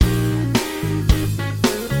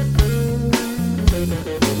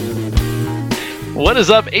What is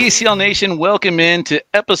up, ACL Nation? Welcome in to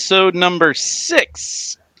episode number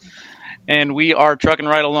 6. And we are trucking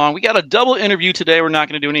right along. We got a double interview today. We're not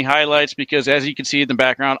going to do any highlights because, as you can see in the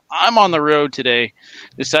background, I'm on the road today.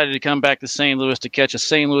 Decided to come back to St. Louis to catch a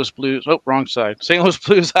St. Louis Blues. Oh, wrong side. St. Louis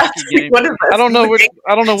Blues hockey game. What is this? I don't know which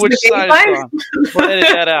side it's on. We'll edit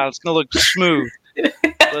that out. It's going to look smooth.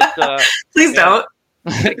 But, Please don't.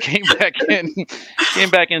 came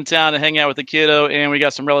back in town to hang out with the kiddo, and we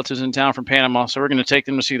got some relatives in town from Panama, so we're going to take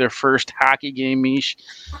them to see their first hockey game, Meesh.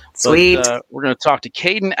 Sweet. But, we're going to talk to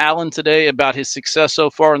Caden Allen today about his success so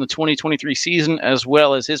far in the 2023 season, as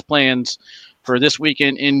well as his plans for this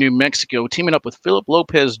weekend in New Mexico, teaming up with Philip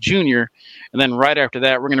Lopez Jr. And then right after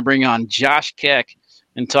that, we're going to bring on Josh Keck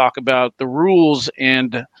and talk about the rules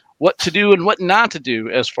and what to do and what not to do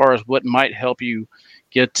as far as what might help you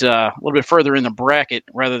get a little bit further in the bracket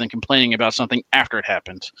rather than complaining about something after it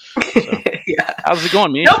happens. So, Yeah. how's it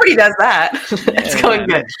going, Meesh? Nobody does that. It's going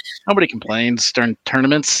good. Nobody complains during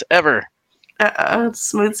tournaments ever. It's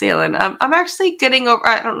smooth sailing. I'm actually getting over.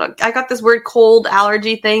 I don't know. I got this weird cold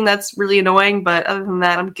allergy thing that's really annoying, but other than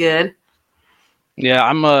that, I'm good. Yeah,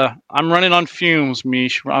 I'm running on fumes,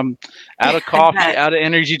 Meesh. I'm out of coffee, out of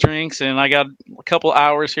energy drinks, and I got a couple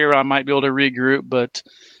hours here. I might be able to regroup, but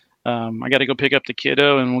I got to go pick up the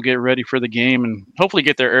kiddo, and we'll get ready for the game, and hopefully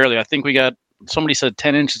get there early. I think we got somebody said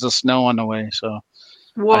 10 inches of snow on the way, so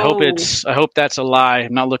Whoa. I hope that's a lie.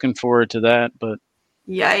 I'm not looking forward to that, but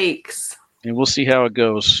Yikes. and we'll see how it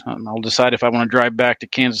goes. I'll decide if I want to drive back to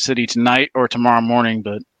Kansas City tonight or tomorrow morning,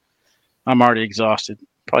 but I'm already exhausted.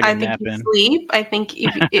 Probably I get a think nap you in. sleep. I think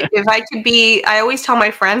if I could be, I always tell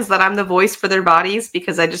my friends that I'm the voice for their bodies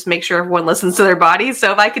because I just make sure everyone listens to their bodies.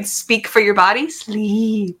 So if I could speak for your body,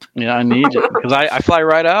 sleep. Yeah, I need it because I fly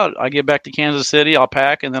right out. I get back to Kansas City, I'll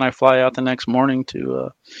pack, and then I fly out the next morning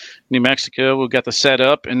to New Mexico. We'll get the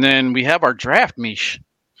setup, and then we have our draft, Meesh.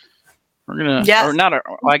 We're gonna, or not?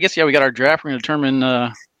 I guess we got our draft. We're gonna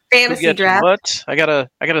determine Fantasy draft. what. I gotta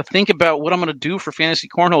think about what I'm gonna do for fantasy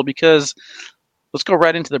cornhole because let's go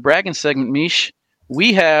right into the bragging segment, Meesh.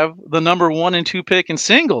 We have the number 1 and 2 pick in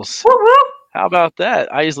singles. Woo-hoo. How about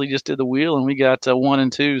that? I easily just did the wheel, and we got 1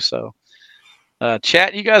 and 2. So,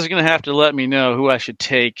 chat, you guys are going to have to let me know who I should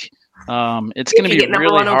take. It's going to be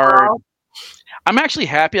really hard. Overall. I'm actually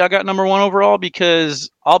happy I got number 1 overall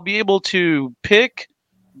because I'll be able to pick,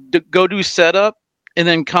 go do setup, and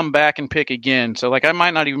then come back and pick again. So, like, I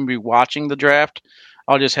might not even be watching the draft.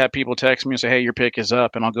 I'll just have people text me and say, hey, your pick is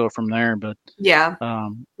up, and I'll go from there. But yeah,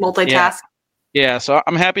 multitask. Yeah, so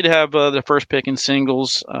I'm happy to have the first pick in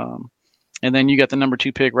singles, and then you got the number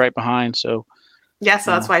 2 pick right behind. So yeah,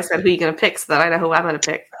 so that's why I said who you're going to pick so that I know who I'm going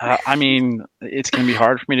to pick. I mean, it's going to be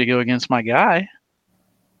hard for me to go against my guy.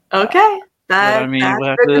 Okay. But, I mean,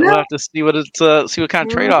 we'll have to see what see what kind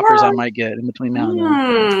of trade offers I might get in between now and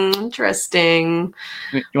then. Interesting.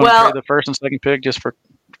 You want to trade the first and second pick just for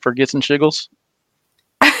gets and shiggles?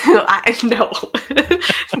 No.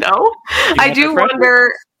 I do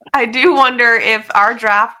wonder if our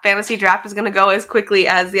fantasy draft is going to go as quickly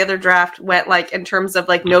as the other draft went, like in terms of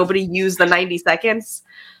like nobody used the 90 seconds.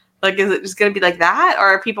 Like, is it just going to be like that? Or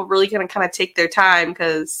are people really going to kind of take their time?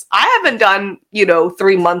 Because I haven't done,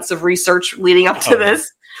 3 months of research leading up to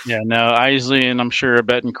this. Yeah, no, I usually, and I'm sure at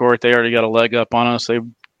Betancourt, they already got a leg up on us. They've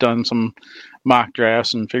done some mock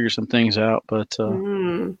drafts and figured some things out. But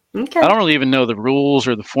okay. I don't really even know the rules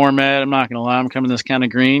or the format. I'm not going to lie. I'm coming this kind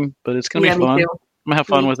of green, but it's going to be fun. I'm going to have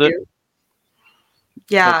fun with it.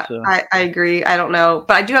 Yeah, but, I agree. I don't know.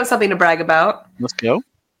 But I do have something to brag about. Let's go.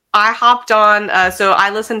 I hopped on. So I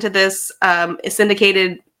listened to this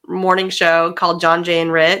syndicated morning show called John, Jay,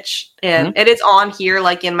 and Rich. And it is on here,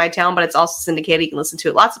 like in my town, but it's also syndicated. You can listen to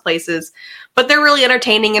it lots of places. But they're really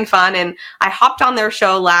entertaining and fun. And I hopped on their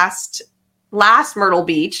show last Myrtle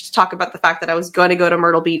Beach to talk about the fact that I was going to go to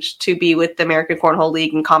Myrtle Beach to be with the American Cornhole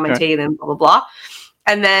League and commentate and blah, blah, blah.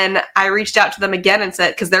 And then I reached out to them again and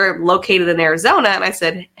said, because they're located in Arizona. And I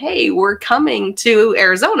said, hey, we're coming to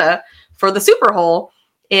Arizona for the Super Hole.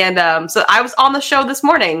 And so I was on the show this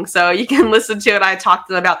morning, so you can listen to it. I talked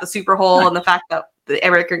to them about the Super Hole and the fact that the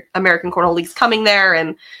American Cornhole League's coming there,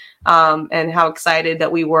 and how excited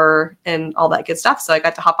that we were, and all that good stuff. So I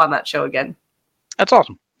got to hop on that show again. That's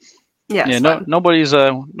awesome. Yeah. Nobody's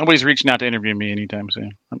reaching out to interview me anytime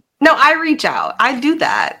soon. No, I reach out. I do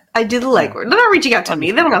that. I do the legwork. They're not reaching out to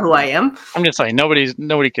me. They don't know who I am. I'm just saying,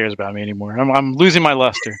 nobody cares about me anymore. I'm losing my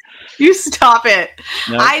luster. You stop it.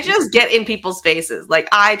 No. I just get in people's faces. Like,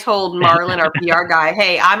 I told Marlon, our PR guy,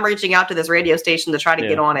 hey, I'm reaching out to this radio station to try to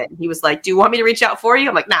get on it. And he was like, do you want me to reach out for you?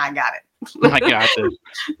 I'm like, nah, I got it. I got this.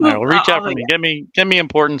 All right, well, reach out for me. Get me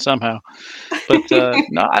important somehow. But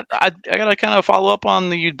no, I got to kind of follow up on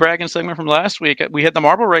the bragging segment from last week. We had the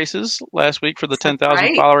marble races last week for the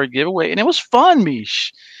 10,000 follower giveaway, and it was fun,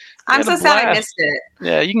 Mish. I'm so sad I missed it.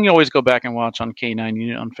 Yeah, you can always go back and watch on K9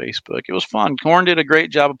 Unit on Facebook. It was fun. Corn did a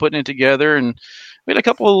great job of putting it together, and we had a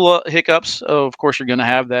couple of hiccups. Of course, you're going to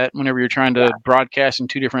have that whenever you're trying to broadcast in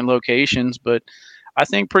 2 different locations, but I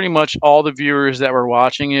think pretty much all the viewers that were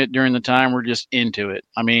watching it during the time were just into it.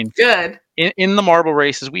 I mean, good. In the marble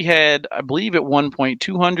races, we had, I believe at one point,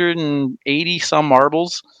 280 some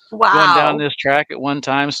marbles going down this track at one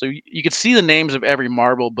time. So you could see the names of every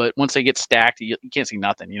marble, but once they get stacked, you can't see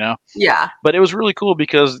nothing, Yeah. But it was really cool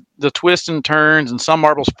because the twists and turns and some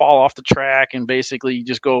marbles fall off the track and basically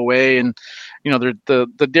just go away. And,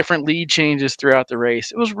 the different lead changes throughout the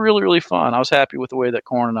race. It was really, really fun. I was happy with the way that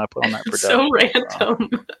Corn and I put on that production. So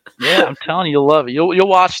random. Yeah, I'm telling you, you'll love it. You'll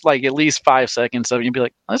watch like at least 5 seconds of it and be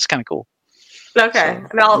like, oh, that's kind of cool. Okay. So,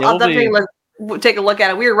 and I'll definitely take a look at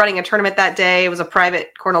it. We were running a tournament that day. It was a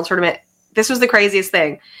private cornhole tournament. This was the craziest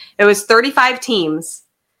thing. It was 35 teams.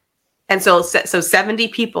 And so 70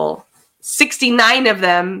 people, 69 of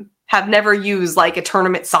them have never used like a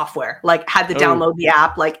tournament software, like had to download the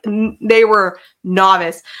app. Like they were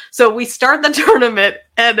novice. So we start the tournament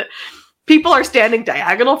and people are standing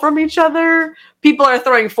diagonal from each other. People are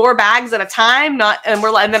throwing 4 bags at a time.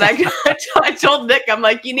 And then I told Nick, I'm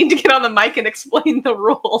like, you need to get on the mic and explain the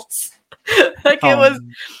rules. It was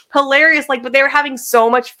hilarious. Like, but they were having so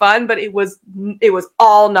much fun, but it was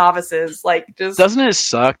all novices. Like, just doesn't it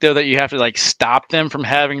suck though that you have to like stop them from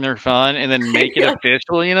having their fun and then make it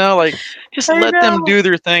official? Like just let them do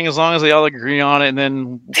their thing as long as they all agree on it, and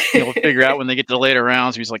then figure out when they get to the later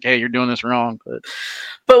rounds. He's like, hey, you're doing this wrong. But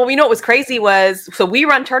what was crazy was, so we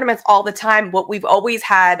run tournaments all the time. What we've always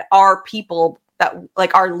had are people that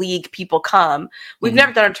like our league people come. We've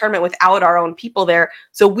never done a tournament without our own people there.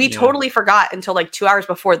 So we totally forgot until like 2 hours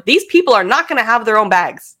before. These people are not going to have their own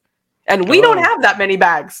bags. And we don't have that many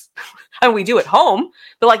bags. And we do at home,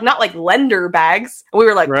 but like not like lender bags. And we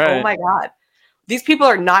were like, oh my God, these people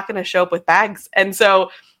are not going to show up with bags. And so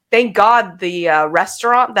thank God the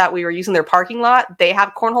restaurant that we were using, their parking lot, they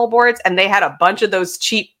have cornhole boards, and they had a bunch of those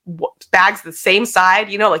cheap bags the same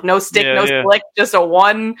side, like no stick, no slick, just a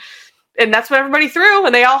one. And that's what everybody threw,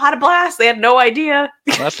 and they all had a blast. They had no idea.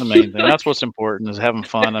 That's the main thing. That's what's important, is having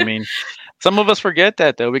fun. I mean, some of us forget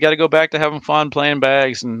that, though. We got to go back to having fun, playing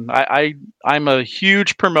bags. And I'm a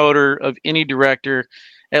huge promoter of any director.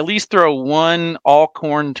 At least throw one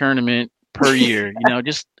all-corn tournament per year.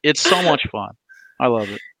 Just it's so much fun. I love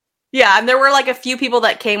it. Yeah, and there were like a few people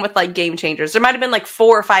that came with like game changers. There might have been like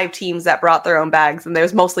 4 or 5 teams that brought their own bags, and there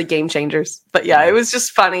was mostly game changers. But yeah, it was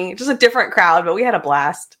just funny. Just a different crowd, but we had a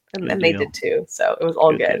blast. And they did too. So it was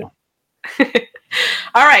all good.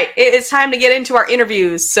 All right. It is time to get into our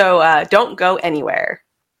interviews. So don't go anywhere.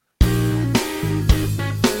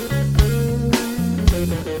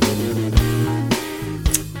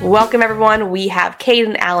 Welcome, everyone. We have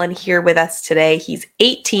Caden Allen here with us today. He's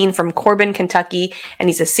 18 from Corbin, Kentucky, and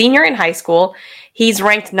he's a senior in high school. He's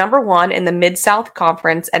ranked number 1 in the Mid-South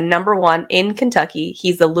Conference and number 1 in Kentucky.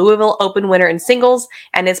 He's the Louisville Open winner in singles,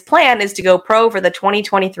 and his plan is to go pro for the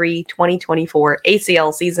 2023-2024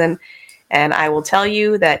 ACL season. And I will tell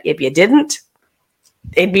you that if you didn't,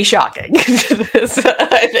 it'd be shocking. So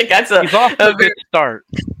I think that's He's off to a good start.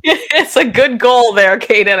 It's a good goal there,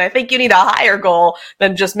 Caden. I think you need a higher goal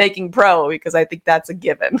than just making pro, because I think that's a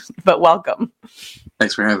given. But welcome.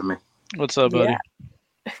 Thanks for having me. What's up, buddy? Yeah.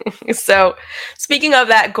 So, speaking of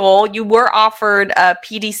that goal, you were offered a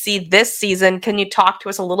PDC this season. Can you talk to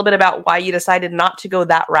us a little bit about why you decided not to go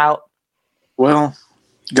that route? Well,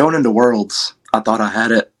 going into Worlds, I thought I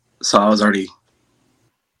had it, so I already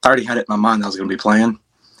had it in my mind that I was going to be playing,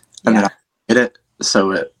 and then I hit it,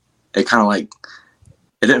 so it kind of like,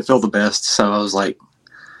 it didn't feel the best, so I was like,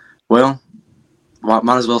 well,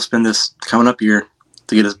 might as well spend this coming up year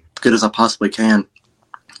to get as good as I possibly can,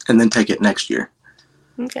 and then take it next year.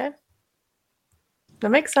 Okay.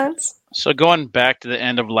 That makes sense. So going back to the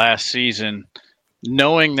end of last season,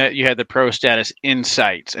 knowing that you had the pro status in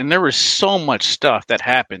sights, and there was so much stuff that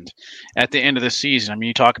happened at the end of the season. I mean,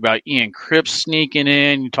 you talk about Ian Cripps sneaking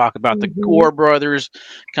in, you talk about the Gore brothers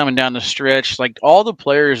coming down the stretch, like all the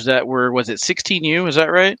players that were, was it 16U, is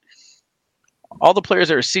that right? All the players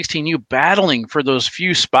that were 16U battling for those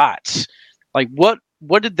few spots. Like what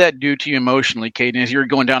did that do to you emotionally, Caden, as you were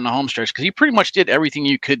going down the home stretch? Because you pretty much did everything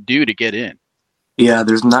you could do to get in. Yeah,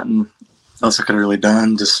 there's nothing else I could have really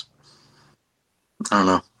done. Just, I don't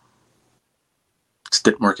know. Just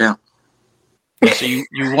didn't work out. So you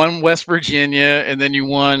won West Virginia, and then you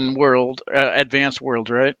won World, Advanced World,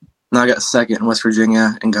 right? No, I got second in West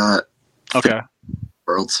Virginia and got Okay.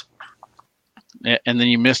 Worlds. And then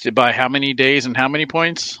you missed it by how many days and how many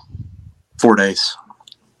points? 4 days.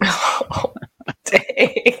 Oh,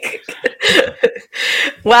 dang.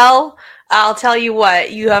 Well, I'll tell you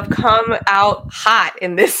what, you have come out hot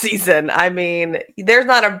in this season. I mean, there's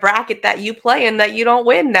not a bracket that you play in that you don't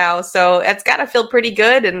win now. So it's got to feel pretty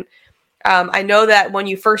good. And I know that when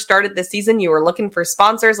you first started this season, you were looking for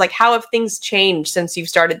sponsors. Like, how have things changed since you've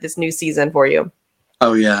started this new season for you?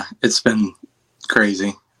 Oh, yeah. It's been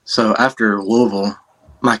crazy. So after Louisville,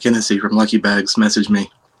 Mike Hennessy from Lucky Bags messaged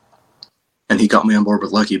me, and he got me on board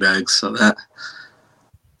with Lucky Bags. So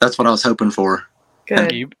that's what I was hoping for.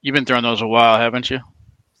 Good. You've been throwing those a while, haven't you?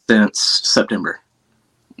 Since September.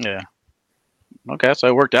 Yeah. Okay, so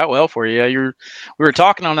it worked out well for you. Yeah, we were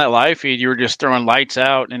talking on that live feed. You were just throwing lights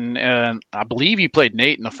out, and I believe you played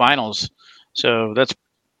Nate in the finals. So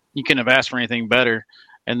you couldn't have asked for anything better.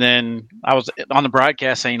 And then I was on the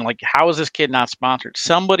broadcast saying, like, how is this kid not sponsored?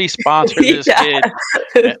 Somebody sponsored this kid.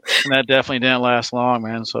 And that definitely didn't last long,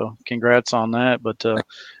 man. So congrats on that. But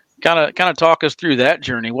kind of talk us through that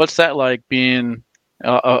journey. What's that like being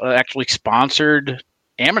actually sponsored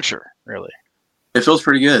amateur, really? It feels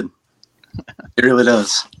pretty good. It really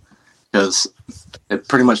does. Because it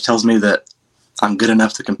pretty much tells me that I'm good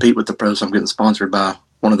enough to compete with the pros. So I'm getting sponsored by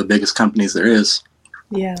one of the biggest companies there is.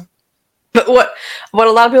 Yeah. But what a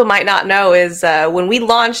lot of people might not know is when we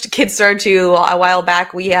launched Kidstar 2 a while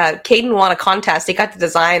back, Caden won a contest. He got to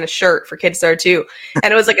design a shirt for Kidstar 2.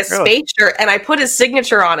 And it was like a space shirt, and I put his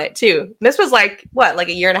signature on it too. And this was like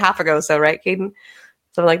a year and a half ago, so right, Caden?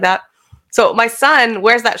 Something like that. So my son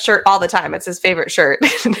wears that shirt all the time. It's his favorite shirt.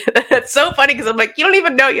 It's so funny because I'm like, you don't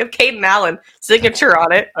even know you have Caden Allen signature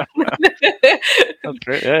on it. That's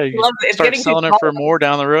great. Yeah, you loves it. start selling it for more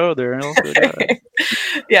down the road there.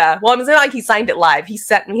 Yeah. Well, it's not like he signed it live. He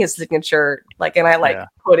sent me his signature, and I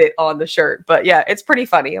put it on the shirt. But yeah, it's pretty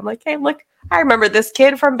funny. I'm like, hey, look, I remember this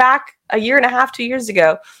kid from back a year and a half, 2 years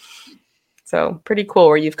ago. So pretty cool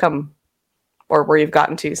where you've come or where you've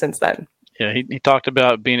gotten to since then. Yeah, he talked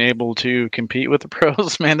about being able to compete with the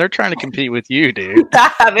pros. Man, they're trying to compete with you, dude.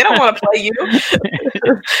 They don't want to play you.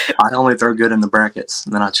 I only throw good in the brackets,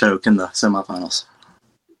 and then I choke in the semifinals.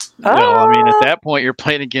 Well, I mean, at that point, you're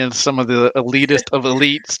playing against some of the elitist of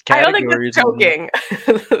elites categories. I don't think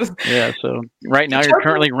it's choking. Yeah, so right now you're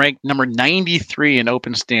currently ranked number 93 in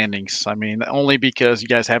open standings. I mean, only because you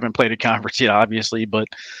guys haven't played a conference yet, obviously. But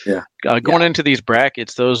going into these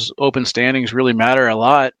brackets, those open standings really matter a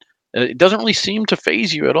lot. It doesn't really seem to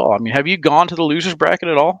phase you at all. I mean, have you gone to the losers bracket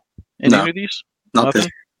at all in any of these? Nothing.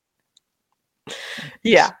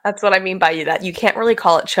 Yeah, that's what I mean by you. That you can't really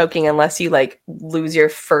call it choking unless you lose your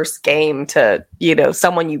first game to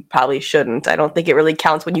someone you probably shouldn't. I don't think it really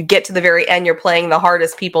counts when you get to the very end. You're playing the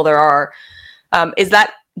hardest people there are. Is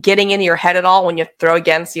that getting into your head at all when you throw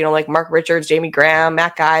against like Mark Richards, Jamie Graham,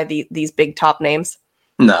 Matt Guy, these big top names?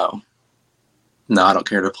 No, I don't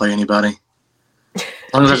care to play anybody.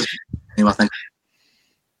 As long as I think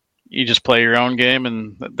you just play your own game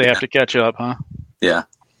and they have to catch up, huh? Yeah.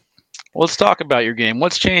 Well, let's talk about your game.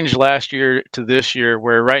 What's changed last year to this year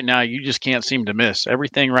where right now you just can't seem to miss?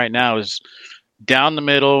 Everything right now is down the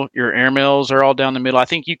middle. Your airmails are all down the middle. I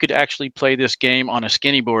think you could actually play this game on a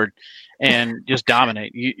skinny board and just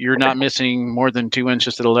dominate. You're not missing more than 2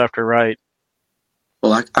 inches to the left or right.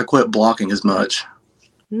 Well, I quit blocking as much.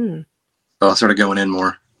 So I started going in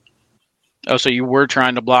more. Oh, so you were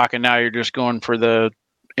trying to block, and now you're just going for the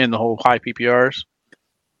whole high PPRs?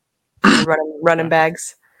 Running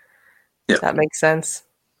bags. Yeah. That makes sense.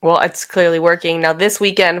 Well, it's clearly working. Now, this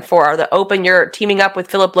weekend for the Open, you're teaming up with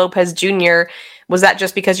Philip Lopez Jr. Was that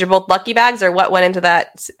just because you're both lucky bags, or what went into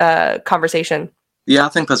that conversation? Yeah, I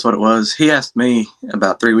think that's what it was. He asked me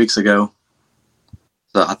about 3 weeks ago.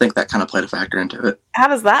 So I think that kind of played a factor into it. How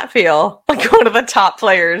does that feel? Like one of the top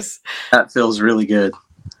players. That feels really good.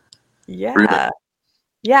 Yeah. Really.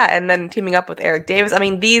 Yeah, and then teaming up with Eric Davis. I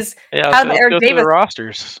mean, how did Eric Davis, the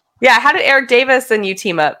rosters. Yeah, how did Eric Davis and you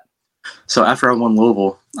team up? So after I won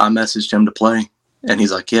Louisville, I messaged him to play, and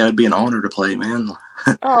he's like, "Yeah, it'd be an honor to play, man."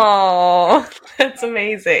 Oh, that's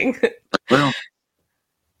amazing. Well,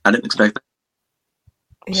 I didn't expect that.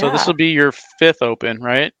 Yeah. So this will be your 5th Open,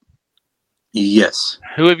 right? Yes.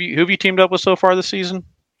 Who have you teamed up with so far this season?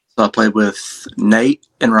 So I played with Nate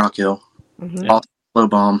in Rock Hill, Low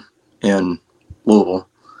Bomb in Louisville,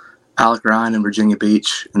 Alec Ryan in Virginia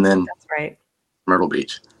Beach, and then that's right, Myrtle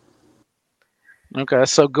Beach. Okay,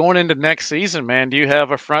 so going into next season, man, do you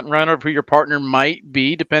have a front runner of who your partner might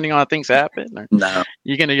be, depending on how things happen? Or No.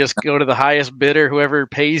 you're going to just go to the highest bidder, whoever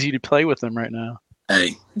pays you to play with them right now?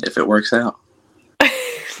 Hey, if it works out.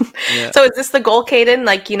 Yeah. So is this the goal, Caden?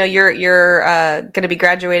 Like, you're going to be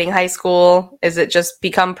graduating high school. Is it just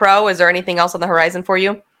become pro? Is there anything else on the horizon for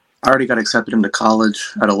you? I already got accepted into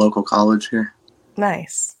college at a local college here.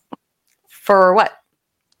 Nice. For what?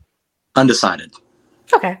 Undecided.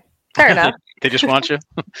 Okay. Fair enough. They just want you.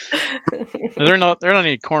 There are not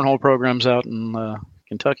any cornhole programs out in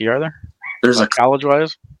Kentucky, are there? There's like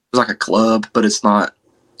college-wise. There's like a club, but it's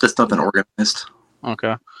nothing organized.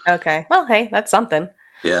 Okay. Okay. Well, hey, that's something.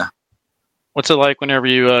 Yeah. What's it like whenever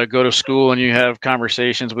you go to school and you have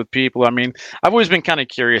conversations with people? I mean, I've always been kind of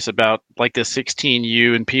curious about like the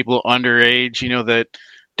 16U and people underage, that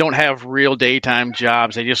don't have real daytime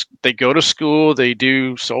jobs. They go to school, they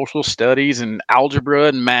do social studies and algebra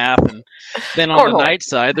and math, and then on the night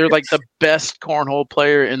side, they're like the best cornhole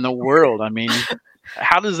player in the world. I mean,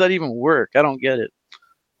 how does that even work? I don't get it.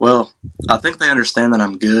 Well, I think they understand that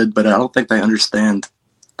I'm good, but I don't think they understand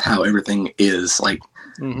how everything is. Like,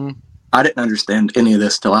 I didn't understand any of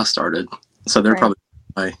this till I started, so they're probably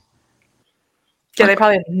like, yeah, they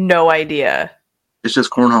probably have no idea. It's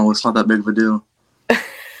just cornhole. It's not that big of a deal.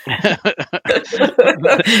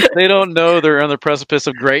 They don't know they're on the precipice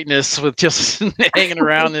of greatness with just hanging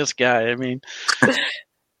around this guy. I mean,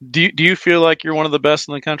 do you feel like you're one of the best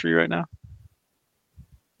in the country right now?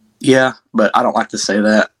 Yeah, but I don't like to say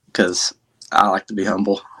that because I like to be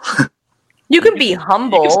humble. You can be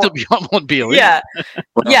humble. You can still be humble and be elite. Yeah,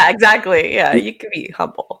 yeah, exactly. Yeah, you can be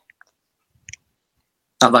humble.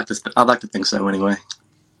 I'd like to think so anyway.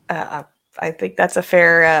 I think that's a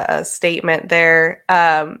fair statement there.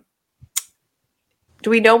 Do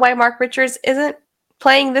we know why Mark Richards isn't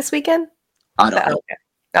playing this weekend? I don't know.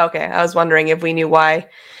 Okay. I was wondering if we knew why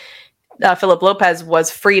Philip Lopez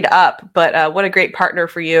was freed up, but what a great partner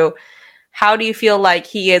for you. How do you feel like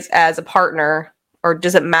he is as a partner, or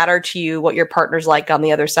does it matter to you what your partner's like on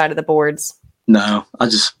the other side of the boards? No,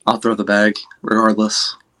 I'll throw the bag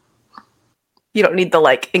regardless. You don't need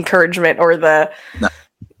the encouragement or the... No.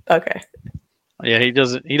 Okay. Yeah, he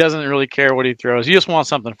doesn't really care what he throws. You just want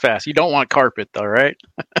something fast. You don't want carpet though, right?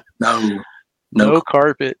 No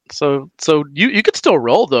carpet. So you could still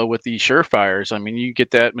roll though with the surefires. I mean, you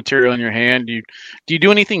get that material in your hand. Do you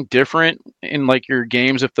do anything different in your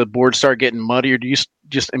games if the boards start getting muddy, or do you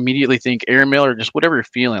just immediately think airmail, or just whatever you're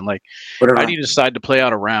feeling? How do you decide to play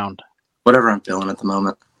out a round? Whatever I'm feeling at the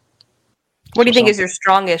moment. What do you think is your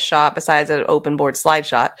strongest shot besides an open board slide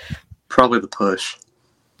shot? Probably the push.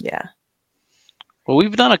 Yeah. Well,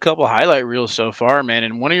 we've done a couple highlight reels so far, man,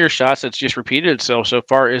 and one of your shots that's just repeated itself so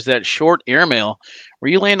far is that short airmail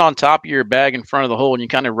where you land on top of your bag in front of the hole and you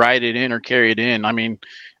kind of ride it in or carry it in. I mean,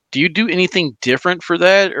 do you do anything different for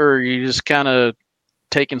that, or are you just kind of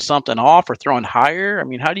taking something off or throwing higher? I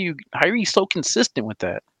mean, how are you so consistent with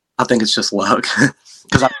that? I think it's just luck.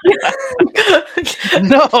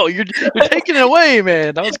 No, you're taking it away,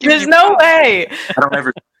 man. There's no way. I don't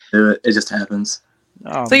ever do it. It just happens.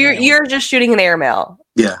 Oh, so you're just shooting an airmail.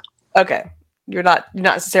 Yeah. Okay. You're not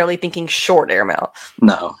necessarily thinking short airmail.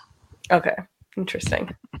 No. Okay. Interesting.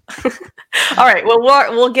 All right. Well,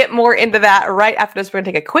 we'll get more into that right after this. We're going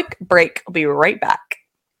to take a quick break. We'll be right back.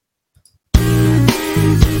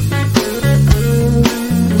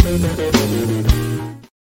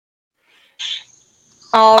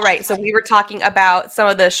 All right. So we were talking about some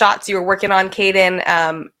of the shots you were working on,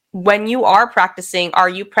 Caden. When you are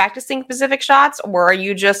you practicing specific shots, or are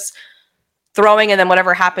you just throwing and then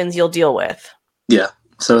whatever happens you'll deal with? Yeah.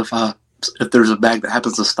 So if there's a bag that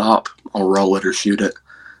happens to stop, I'll roll it or shoot it.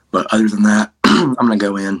 But other than that, I'm going to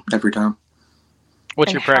go in every time.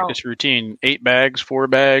 What's your practice routine? 8 bags, 4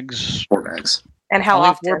 bags? 4 bags. And how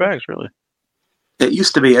often? 4 bags, really? It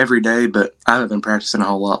used to be every day, but I haven't been practicing a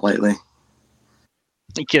whole lot lately.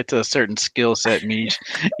 You get to a certain skill set, Meesh.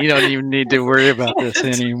 You don't even need to worry about this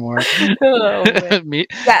anymore. Meesh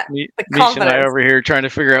and I over here trying to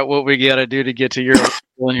figure out what we got to do to get to your level,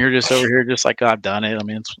 and you're just over here just like, oh, I've done it. I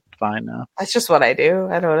mean, it's fine now. That's just what I do.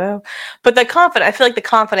 I don't know. But I feel like the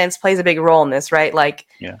confidence plays a big role in this, right?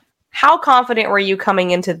 Yeah. How confident were you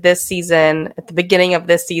coming into this season, at the beginning of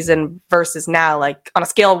this season versus now, on a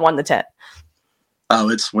scale of 1 to 10? Oh,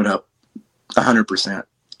 it's went up 100%.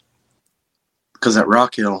 Because at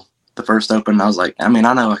Rock Hill, the first open, I was like, I mean,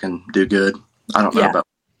 I know I can do good. I don't know about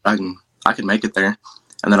I can make it there.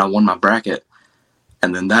 And then I won my bracket,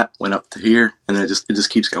 and then that went up to here, and then it just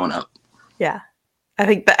keeps going up. Yeah,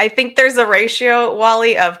 I think there's a ratio,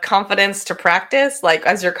 Wally, of confidence to practice. Like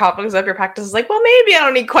as your confidence up, your practice is like, well, maybe I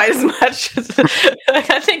don't need quite as much.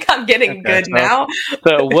 I think I'm getting good now.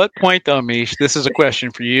 So at what point, though, Meesh, this is a question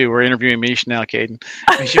for you. We're interviewing Meesh now, Caden.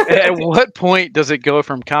 At what point does it go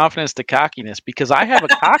from confidence to cockiness? Because I have a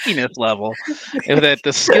cockiness level that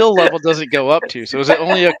the skill level doesn't go up to. So is it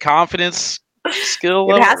only a confidence skill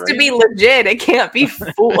level? It has to be legit. It can't be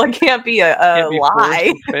fool. It can't be a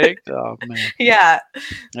lie. Faked? Oh, man. Yeah.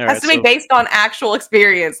 It has to be based on actual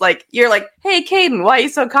experience. Like, you're like, hey, Caden, why are you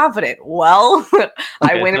so confident? Well,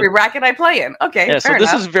 I win every bracket I play in. Okay, yeah, so enough.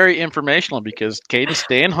 This is very informational because Caden's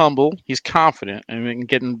staying humble. He's confident and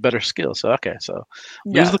getting better skills. So, okay, so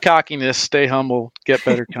lose the cockiness, stay humble, get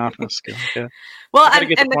better confidence skill. Okay. Well,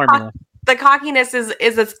 the cockiness is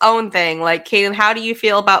its own thing. Like, Caden, how do you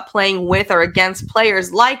feel about playing with or against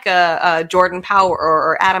players like a Jordan Power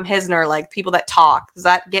or Adam Hisner, like people that talk? Does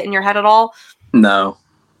that get in your head at all? No.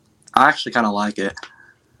 I actually kind of like it.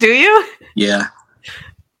 Do you? Yeah.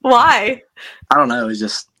 Why? I don't know. It's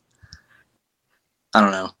just, I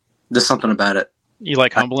don't know. Just something about it. You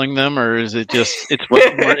like humbling them, or is it just, it's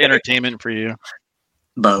more entertainment for you?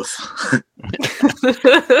 Both.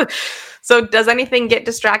 So does anything get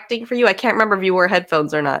distracting for you? I can't remember if you wear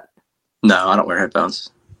headphones or not. No, I don't wear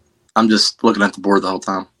headphones. I'm just looking at the board the whole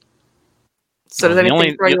time. So does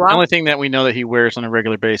anything throw you off? The only thing that we know that he wears on a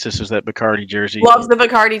regular basis is that Bacardi jersey. Loves the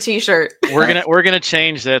Bacardi t-shirt. We're gonna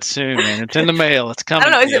change that soon, man. It's in the mail. It's coming. I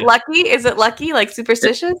don't know. Is it lucky? Is it lucky? Like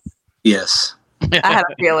superstitious? Yes. I had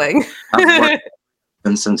a feeling. I've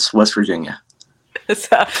been since West Virginia.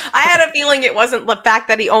 So I had a feeling it wasn't the fact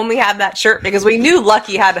that he only had that shirt, because we knew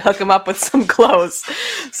Lucky had to hook him up with some clothes.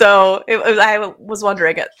 So I was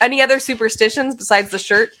wondering, any other superstitions besides the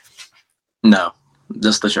shirt? No,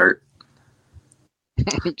 just the shirt.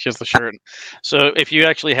 Just the shirt. So if you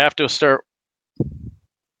actually have to start, we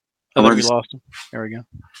lost him. There we go.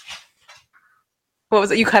 What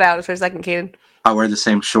was it? You cut out for a second, Caden. I wear the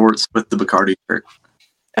same shorts with the Bacardi shirt.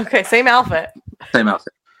 Okay, same outfit. Same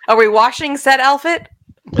outfit. Are we washing said outfit?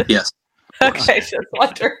 Yes. Okay, just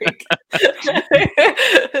wondering.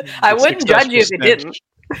 I wouldn't judge you if you didn't.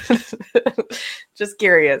 Just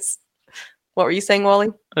curious. What were you saying, Wally?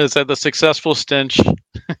 I said the successful stench. Just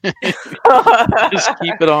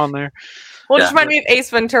keep it on there. Well, just remind me of Ace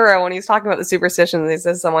Ventura when he's talking about the superstitions. He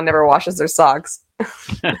says someone never washes their socks.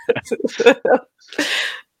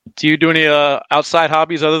 Do you do any outside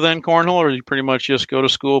hobbies other than cornhole, or you pretty much just go to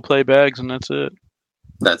school, play bags, and that's it?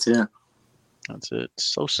 That's it. That's it.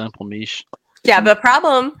 It's so simple, Meesh. Yeah, the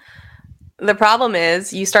problem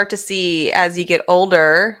is you start to see as you get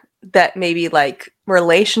older that maybe like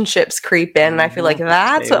relationships creep in, and I feel like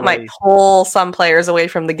that's what might pull some players away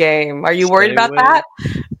from the game. Are you worried about that?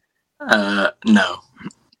 No.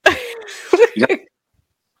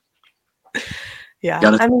 Yeah,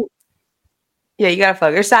 I mean, yeah, you gotta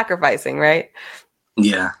focus. You're sacrificing, right?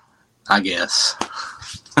 Yeah, I guess.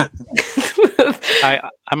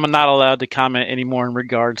 I'm not allowed to comment anymore in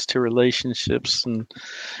regards to relationships and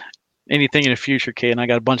anything in the future, Kate. And I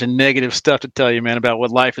got a bunch of negative stuff to tell you, man, about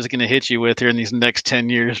what life is going to hit you with here in these next 10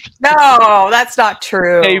 years. No, that's not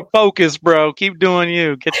true. Hey, focus, bro. Keep doing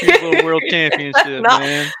you. Get your little world championship,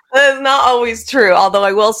 man. That is not always true. Although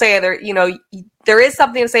I will say there is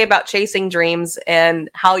something to say about chasing dreams and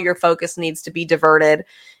how your focus needs to be diverted.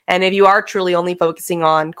 And if you are truly only focusing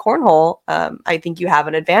on cornhole, I think you have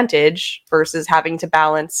an advantage versus having to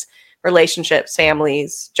balance relationships,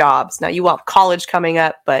 families, jobs. Now you have college coming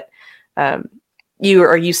up, but you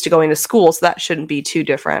are used to going to school, so that shouldn't be too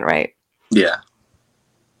different, right? Yeah.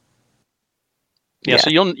 Yeah, so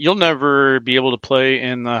you'll never be able to play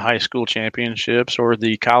in the high school championships or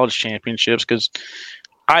the college championships, because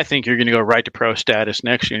I think you're going to go right to pro status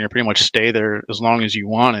next year and you'll pretty much stay there as long as you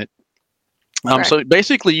want it. Right. So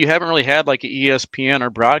basically you haven't really had like an ESPN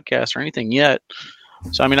or broadcast or anything yet.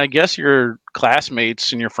 So, I mean, I guess your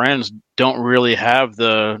classmates and your friends don't really have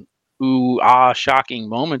the shocking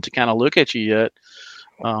moment to kind of look at you yet,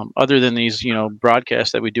 other than these,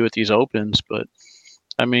 broadcasts that we do at these opens. But,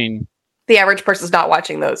 I mean... The average person's not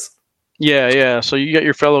watching those. Yeah. So you got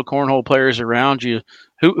your fellow cornhole players around you.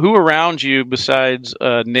 Who around you besides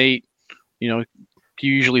Nate, do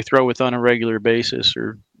you usually throw with on a regular basis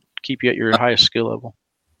or keep you at your highest skill level?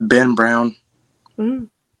 Ben Brown, a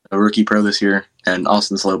rookie pro this year, and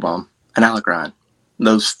Austin Slowbaum, and Alec Ryan.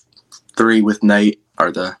 Those three with Nate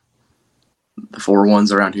are the four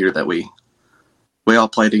ones around here that we all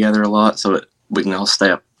play together a lot, so we can all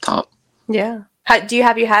stay up top. Yeah. Do you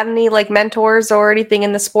had any like mentors or anything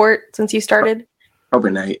in the sport since you started?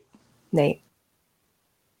 Probably Nate.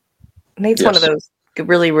 Nate's one of those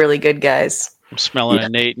really, really good guys. I'm smelling a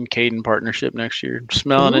Nate and Caden partnership next year.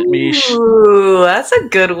 Smelling it, Meesh. Ooh, that's a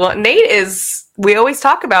good one. Nate is, we always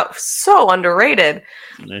talk about, so underrated.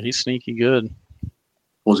 Yeah, he's sneaky good.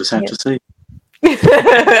 We'll just have to see. You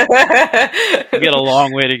got a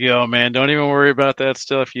long way to go, man. Don't even worry about that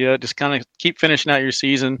stuff yet. Just kind of keep finishing out your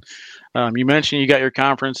season. You mentioned you got your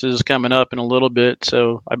conferences coming up in a little bit.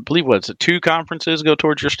 So I believe, 2 conferences go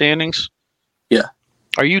towards your standings? Yeah.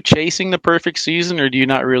 Are you chasing the perfect season, or do you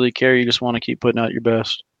not really care? You just want to keep putting out your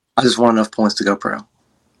best? I just want enough points to go pro.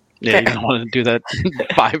 Yeah, you don't want to do that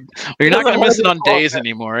 5. You're not going to miss it on days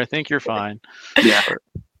anymore. I think you're fine. Yeah.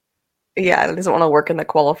 Yeah, it doesn't want to work in the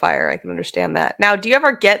qualifier. I can understand that. Now, do you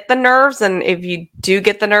ever get the nerves? And if you do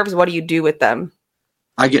get the nerves, what do you do with them?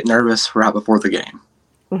 I get nervous right before the game.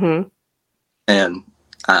 Mm-hmm. And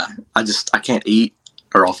I can't eat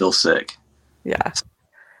or I'll feel sick. Yeah.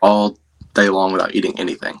 All day long without eating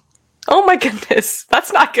anything. Oh my goodness.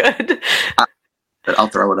 That's not good. I'll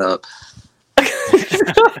throw it up.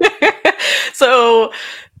 So,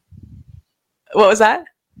 what was that?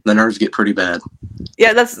 The nerves get pretty bad.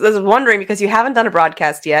 Yeah, that's wondering because you haven't done a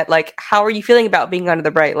broadcast yet. Like, how are you feeling about being under the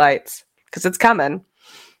bright lights? Because it's coming.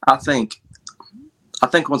 I think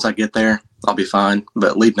once I get there, I'll be fine.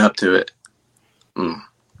 But leading up to it,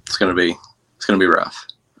 it's gonna be rough.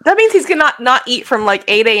 That means he's gonna not eat from like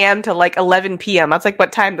 8 a.m. to like 11 p.m. That's like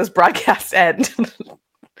what time does broadcast end?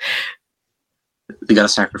 You gotta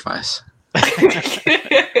sacrifice.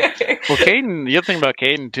 Well, Caden, the other thing about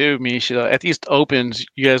Caden too, Misha, at these opens,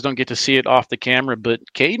 you guys don't get to see it off the camera, but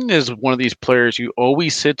Caden is one of these players who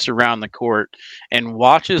always sits around the court and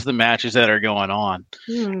watches the matches that are going on.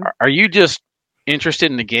 Are you just interested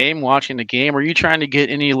in the game, watching the game, or are you trying to get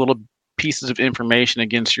any little pieces of information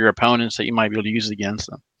against your opponents that you might be able to use against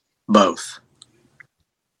them? Both.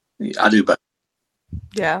 I do both.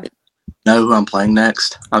 Yeah. Know who I'm playing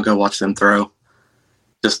next. I'll go watch them throw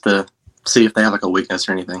just to see if they have like a weakness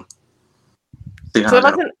or anything. See how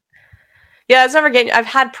it's never getting. I've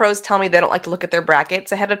had pros tell me they don't like to look at their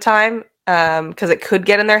brackets ahead of time because it could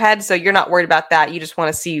get in their head. So you're not worried about that. You just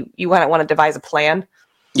want to see. You want to devise a plan.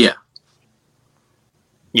 Yeah.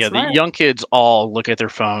 Yeah, Smart. The young kids all look at their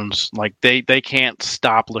phones. Like they can't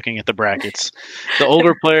stop looking at the brackets. The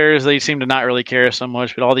older players, they seem to not really care so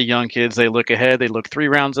much, but all the young kids, they look ahead. They look 3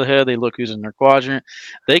 rounds ahead. They look who's in their quadrant.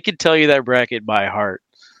 They could tell you that bracket by heart.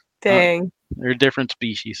 Dang. They're different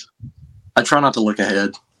species. I try not to look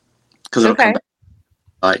ahead because it'll come back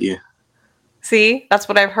and bite you. See, that's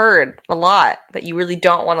what I've heard a lot, that you really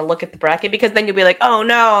don't want to look at the bracket because then you'll be like, oh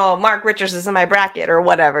no, Mark Richards is in my bracket or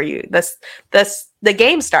whatever. The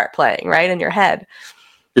games start playing right in your head.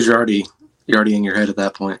 Because you're already in your head at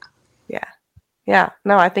that point. Yeah. Yeah.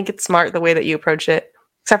 No, I think it's smart the way that you approach it.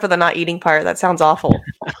 Except for the not eating part. That sounds awful.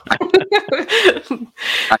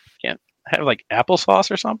 I can't have like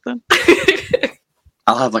applesauce or something.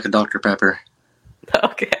 I'll have like a Dr. Pepper.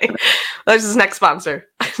 Okay. That's his next sponsor.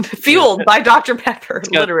 Fueled by Dr. Pepper,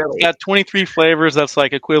 literally. Got 23 flavors. That's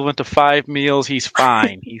like equivalent to 5 meals. He's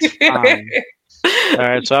fine. He's fine. All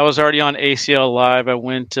right. So I was already on ACL Live. I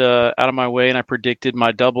went out of my way and I predicted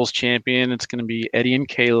my doubles champion. It's going to be Eddie and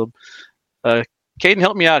Caleb. Caden,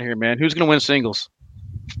 help me out here, man. Who's going to win singles?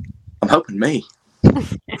 I'm hoping me.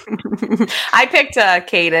 I picked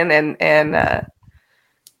Caden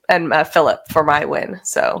and Philip for my win.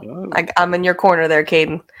 So I'm in your corner there,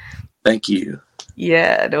 Caden. Thank you.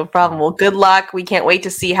 Yeah, no problem. Well, good luck. We can't wait to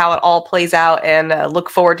see how it all plays out and look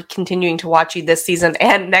forward to continuing to watch you this season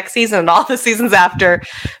and next season and all the seasons after.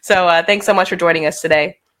 So thanks so much for joining us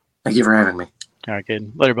today. Thank you for having me. All right,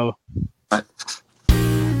 Caden. Later, Bubba. Bye.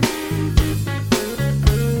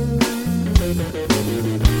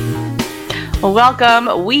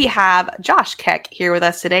 Welcome. We have Josh Keck here with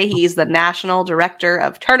us today. He's the National Director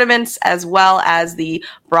of Tournaments as well as the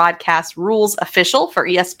Broadcast Rules Official for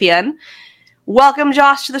ESPN. Welcome,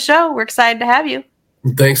 Josh, to the show. We're excited to have you.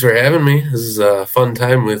 Thanks for having me. This is a fun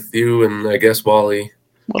time with you and I guess Wally.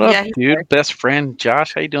 What up, dude? Best friend,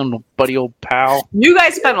 Josh. How you doing, buddy, old pal? You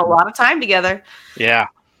guys spent a lot of time together. Yeah.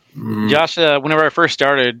 Josh, whenever I first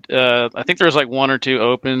started, I think there was like 1 or 2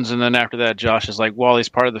 opens, and then after that, Josh is like, Wally's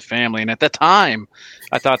part of the family. And at that time,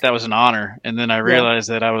 I thought that was an honor. And then I realized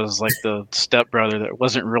that I was like the stepbrother that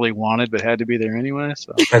wasn't really wanted, but had to be there anyway.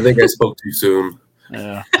 So I think I spoke too soon.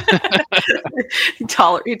 Yeah.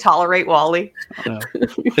 You tolerate Wally.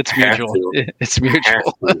 It's mutual. It's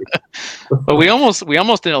mutual. But we almost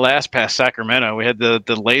didn't last past Sacramento. We had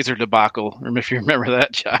the laser debacle. If you remember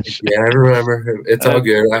that, Josh. Yeah, I remember. It's all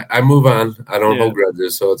good. I move on. I don't hold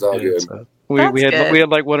grudges, so it's all good. So we had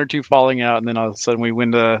like 1 or 2 falling out, and then all of a sudden we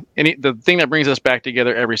win the thing that brings us back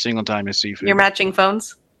together every single time is seafood. You're matching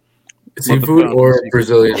phones? Seafood or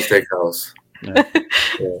Brazilian steakhouse. Yeah.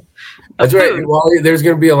 That's right, Wally. There's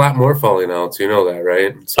going to be a lot more falling outs. You know that,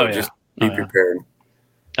 right? So just be prepared.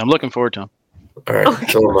 I'm looking forward to them. All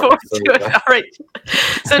right. All right.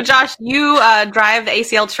 So, Josh, you drive the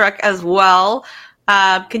ACL truck as well.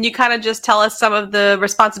 Can you kind of just tell us some of the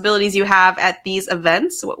responsibilities you have at these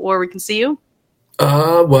events where we can see you?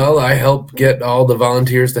 Well, I help get all the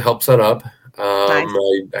volunteers to help set up. Nice.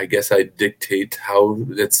 I guess I dictate how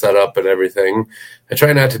it's set up and everything. I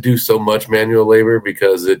try not to do so much manual labor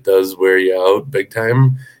because it does wear you out big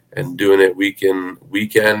time. And doing it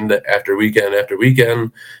weekend after weekend after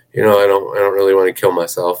weekend, I don't really want to kill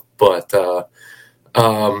myself. But so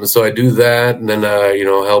I do that, and then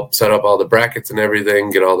help set up all the brackets and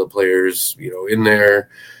everything, get all the players in there.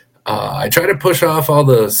 I try to push off all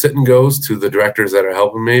the sit and goes to the directors that are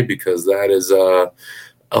helping me because that is a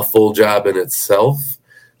full job in itself.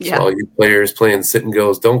 Yeah. So all you players playing sit and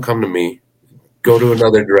goes, don't come to me. Go to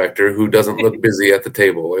another director who doesn't look busy at the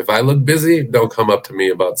table. If I look busy, don't come up to me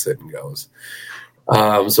about sit and goes.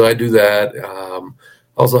 So I do that.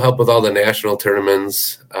 Also help with all the national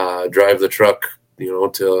tournaments, drive the truck,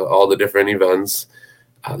 to all the different events.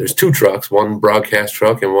 There's 2 trucks, one broadcast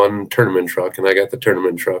truck and one tournament truck, and I got the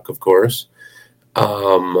tournament truck, of course.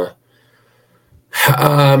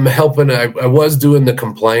 I'm helping. I was doing the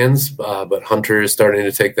compliance, but Hunter is starting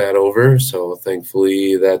to take that over. So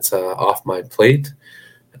thankfully, that's off my plate.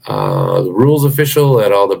 The rules official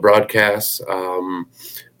at all the broadcasts.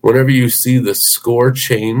 Whenever you see the score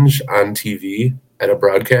change on TV at a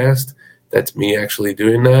broadcast, that's me actually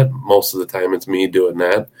doing that. Most of the time, it's me doing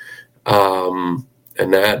that,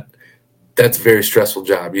 and that's a very stressful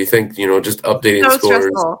job. You think just updating scores.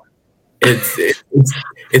 Stressful.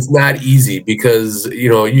 It's not easy because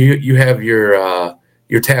you have your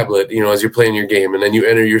tablet as you're playing your game, and then you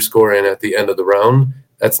enter your score in at the end of the round.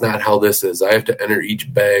 That's not how this is. I have to enter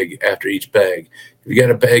each bag after each bag. If you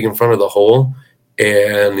got a bag in front of the hole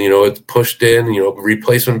and it's pushed in,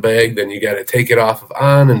 replacement bag, then you got to take it off of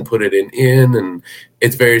on and put it in, and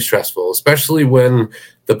it's very stressful, especially when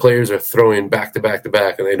the players are throwing back to back to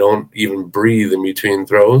back and they don't even breathe in between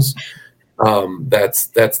throws. That's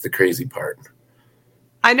the crazy part.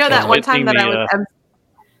 I know that one time that I was.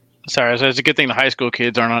 Sorry, it's a good thing the high school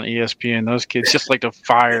kids aren't on ESPN. Those kids just like to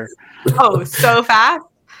fire. Oh, so fast.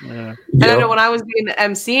 Yeah. And I know when I was doing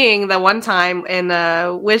emceeing the one time in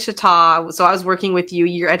Wichita, so I was working with you.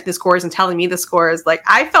 You're at the scores and telling me the scores. Like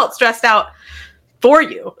I felt stressed out for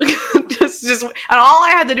you. just, and all I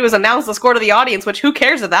had to do was announce the score to the audience. Which who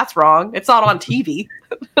cares if that's wrong? It's not on TV.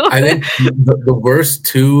 I think the worst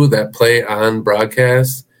 2 that play on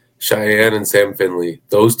broadcast, Cheyenne and Sam Finley.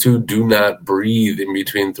 Those 2 do not breathe in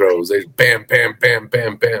between throws. They bam, bam, bam,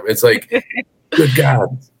 bam, bam. It's like, good God,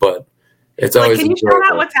 but. It's always can you shout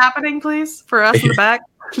out what's happening, please, for us in the back?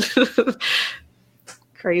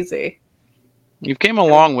 Crazy. You've came a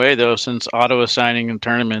long way, though, since auto assigning in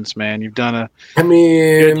tournaments, man. You've done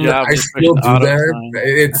good job. I still do that.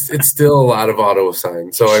 It's still a lot of auto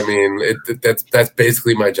assign. So, that's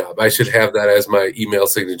basically my job. I should have that as my email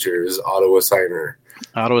signature is auto assigner.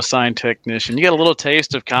 Auto assign technician. You got a little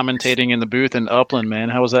taste of commentating in the booth in Upland, man.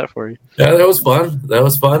 How was that for you? Yeah, that was fun.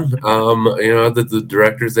 The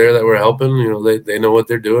directors there that were helping, they know what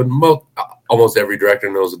they're doing. Almost every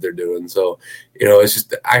director knows what they're doing. So, it's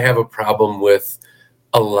just I have a problem with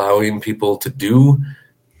allowing people to do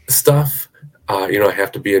stuff. I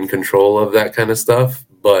have to be in control of that kind of stuff.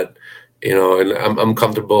 But and I'm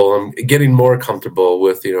comfortable. I'm getting more comfortable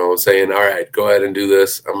with, saying, all right, go ahead and do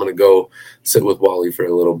this. I'm going to go sit with Wally for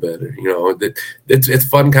a little bit. It's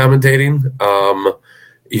fun commentating.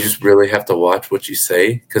 You just really have to watch what you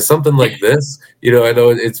say because something like this, I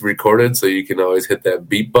know it's recorded, so you can always hit that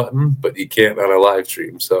beep button, but you can't on a live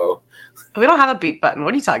stream. So we don't have a beep button.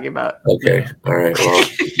 What are you talking about? Okay. All right. Well,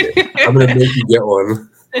 I'm going to make you get one.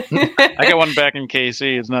 I got one back in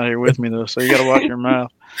KC. It's not here with me though, so you got to watch your mouth.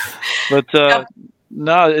 But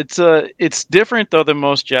no, it's different though than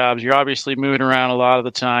most jobs. You're obviously moving around a lot of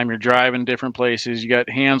the time. You're driving different places. You got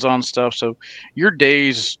hands-on stuff, so your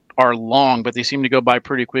days are long, but they seem to go by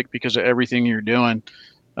pretty quick because of everything you're doing.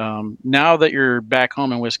 Now that you're back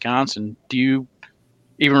home in Wisconsin, do you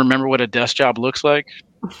even remember what a desk job looks like?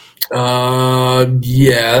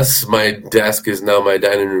 Yes, my desk is now my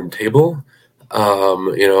dining room table.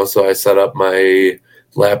 So I set up my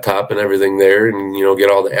laptop and everything there and,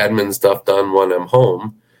 get all the admin stuff done when I'm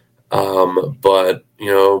home. But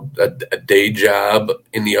a day job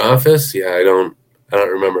in the office, I don't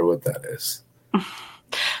remember what that is.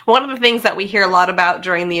 One of the things that we hear a lot about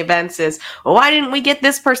during the events is, why didn't we get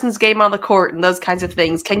this person's game on the court and those kinds of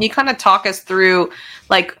things? Can you kind of talk us through,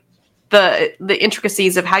 like, the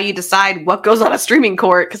intricacies of how you decide what goes on a streaming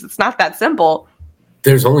court, because it's not that simple.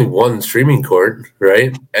 There's only one streaming court,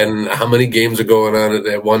 right? And how many games are going on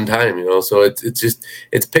at one time, So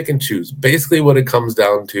it's pick and choose. Basically what it comes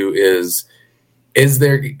down to is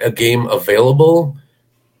there a game available?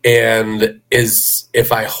 And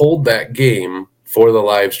if I hold that game for the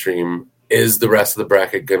live stream, is the rest of the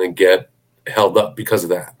bracket going to get held up because of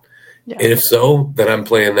that? Yeah. And if so, then I'm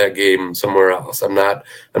playing that game somewhere else. I'm not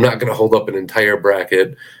going to hold up an entire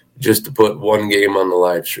bracket just to put one game on the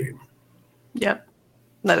live stream. Yep.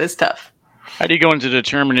 That is tough. How do you go into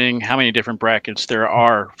determining how many different brackets there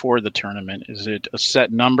are for the tournament? Is it a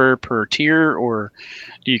set number per tier, or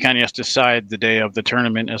do you kind of just decide the day of the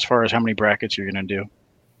tournament as far as how many brackets you're going to do?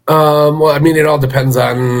 Well, I mean, it all depends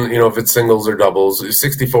on, if it's singles or doubles.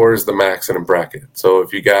 64 is the max in a bracket. So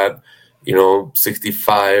if you got,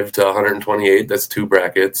 65 to 128, that's 2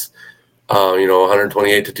 brackets.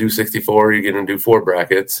 128 to 264, you're going to do 4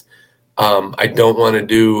 brackets. I don't want to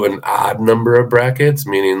do an odd number of brackets,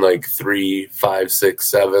 meaning like 3, 5, 6,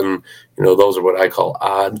 7. Those are what I call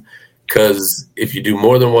odd. Because if you do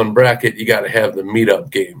more than one bracket, you got to have the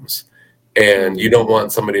meetup games. And you don't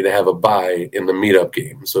want somebody to have a bye in the meetup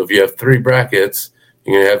game. So if you have 3 brackets,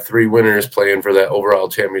 you're going to have 3 winners playing for that overall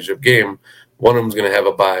championship game. One of them's going to have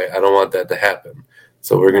a bye. I don't want that to happen.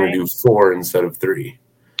 So we're going to do 4 instead of 3.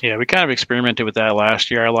 Yeah, we kind of experimented with that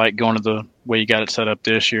last year. I like going to the way you got it set up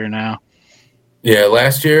this year now. Yeah,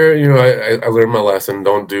 last year, I learned my lesson.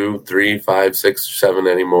 Don't do 3, 5, 6, 7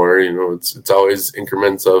 anymore. It's always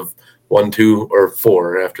increments of 1, 2, or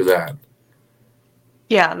 4 after that.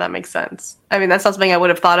 Yeah, that makes sense. I mean, that's not something I would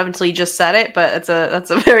have thought of until you just said it, but that's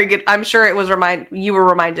a very good. I'm sure it was you were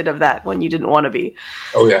reminded of that when you didn't want to be.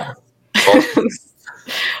 Oh yeah,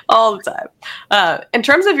 all the time. In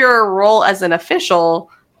terms of your role as an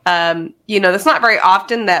official, that's not very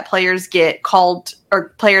often that players get called or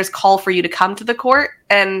players call for you to come to the court,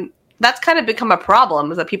 and that's kind of become a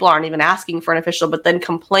problem, is that people aren't even asking for an official, but then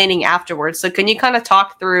complaining afterwards. So can you kind of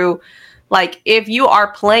talk through, like, if you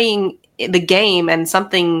are playing the game and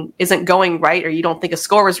something isn't going right, or you don't think a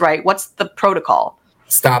score was right, what's the protocol?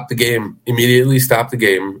 Stop the game. Immediately stop the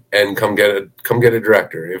game and come get a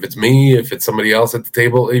director. If it's me, if it's somebody else at the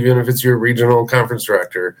table, even if it's your regional conference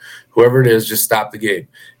director, whoever it is, just stop the game.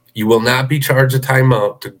 You will not be charged a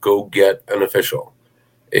timeout to go get an official.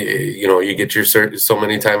 You get your so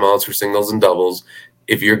many timeouts for singles and doubles.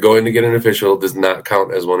 If you're going to get an official, it does not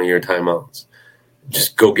count as one of your timeouts.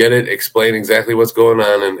 Just go get it, explain exactly what's going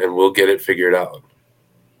on, and we'll get it figured out.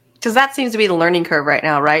 Because that seems to be the learning curve right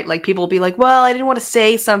now, right? Like, people will be like, well, I didn't want to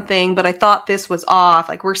say something, but I thought this was off.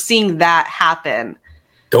 Like, we're seeing that happen.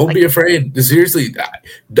 Don't be afraid. Seriously,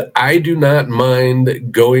 I do not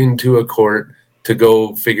mind going to a court to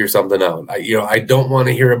go figure something out. I don't want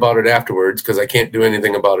to hear about it afterwards, because I can't do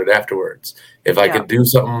anything about it afterwards. If I could do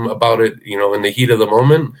something about it, in the heat of the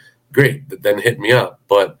moment, great, then hit me up.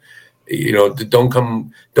 But don't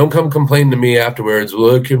come complain to me afterwards.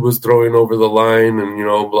 Well, the kid was throwing over the line and,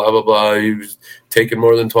 blah, blah, blah. He was taking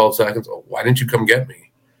more than 12 seconds. Oh, why didn't you come get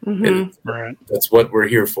me? Mm-hmm. Right. That's what we're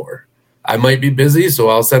here for. I might be busy, so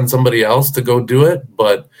I'll send somebody else to go do it,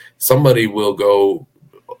 but somebody will go,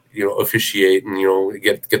 officiate and,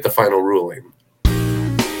 get the final ruling.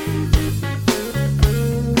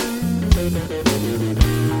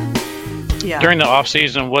 Yeah. During the off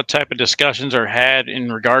season, what type of discussions are had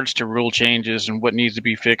in regards to rule changes and what needs to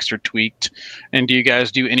be fixed or tweaked? And do you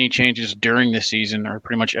guys do any changes during the season, or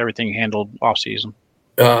pretty much everything handled off season?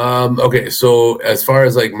 Okay, so as far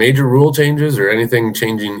as like major rule changes or anything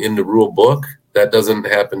changing in the rule book, that doesn't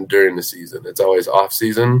happen during the season. It's always off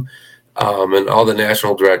season. And all the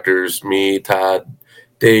national directors, me, Todd,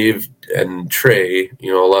 Dave, and Trey,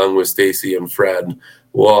 along with Stacy and Fred,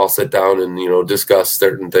 we'll all sit down and, discuss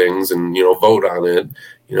certain things and, vote on it,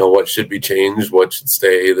 what should be changed, what should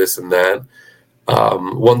stay, this and that.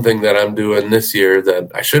 One thing that I'm doing this year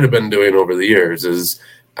that I should have been doing over the years is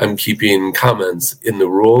I'm keeping comments in the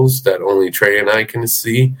rules that only Trey and I can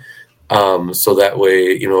see. So that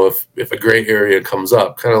way, if a gray area comes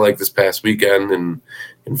up, kind of like this past weekend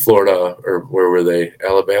in Florida, or where were they?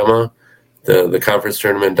 Alabama, the conference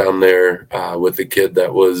tournament down there with the kid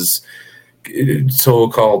that was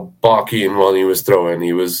so-called balking while he was throwing.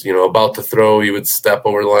 He was, about to throw. He would step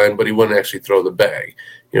over the line, but he wouldn't actually throw the bag.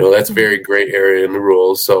 That's a very gray area in the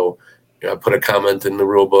rules. So I put a comment in the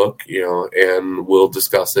rule book, and we'll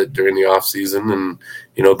discuss it during the off season and,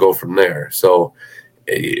 go from there. So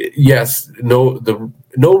yes, no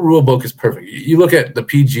rule book is perfect. You look at the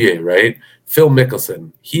PGA, right? Phil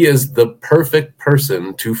Mickelson, he is the perfect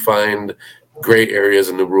person to find gray areas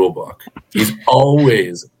in the rule book. He's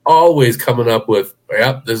always coming up with,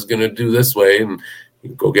 yep, this is going to do this way, and you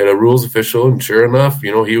go get a rules official, and sure enough,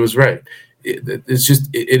 he was right. It's just,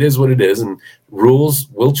 it is what it is, and rules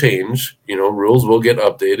will change. Rules will get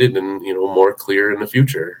updated and, more clear in the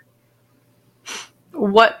future.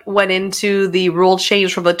 What went into the rule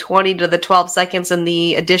change from the 20 to the 12 seconds and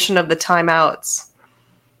the addition of the timeouts?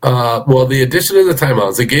 Well, the addition of the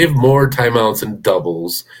timeouts, it gave more timeouts in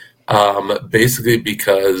doubles, basically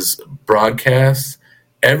because broadcasts,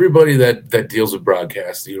 everybody that deals with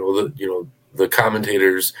broadcasts, the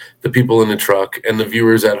commentators, the people in the truck, and the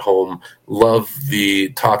viewers at home love the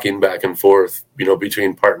talking back and forth,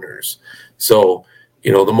 between partners. So,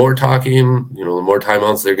 the more talking, the more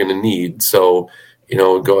timeouts they're going to need. So,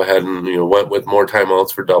 go ahead and, went with more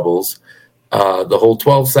timeouts for doubles. The whole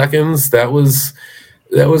 12 seconds, that was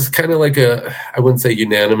kind of like I wouldn't say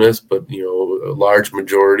unanimous, but, a large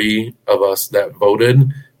majority of us that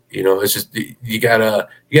voted. It's just you gotta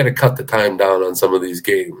cut the time down on some of these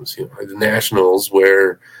games. The Nationals,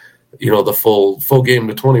 where the full game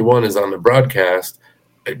to 21 is on the broadcast.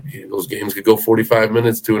 Those games could go 45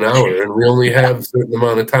 minutes to an hour, and we only have a certain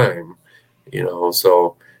amount of time.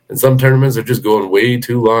 So and some tournaments are just going way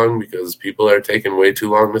too long because people are taking way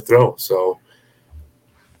too long to throw. So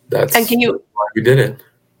that's why we did it.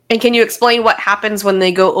 And can you explain what happens when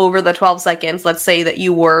they go over the 12 seconds? Let's say that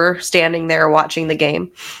you were standing there watching the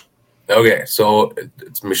game. Okay, so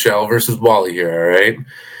it's Michelle versus Wally here, all right?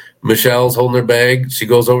 Michelle's holding her bag. She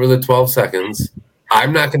goes over the 12 seconds.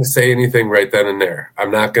 I'm not going to say anything right then and there.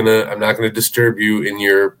 I'm not going to disturb you in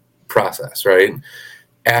your process, right?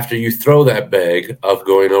 After you throw that bag of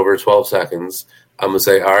going over 12 seconds, I'm going to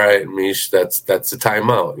say, all right, Meesh, that's a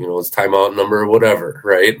timeout. It's timeout number whatever,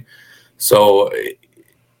 right? So,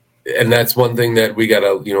 and that's one thing that we got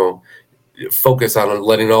to, focus on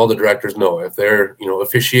letting all the directors know. If they're,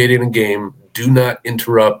 officiating a game, do not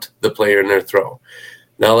interrupt the player in their throw.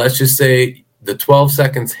 Now, let's just say the 12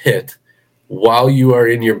 seconds hit while you are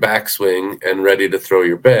in your backswing and ready to throw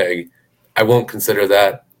your bag. I won't consider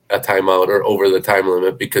that a timeout or over the time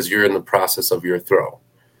limit because you're in the process of your throw.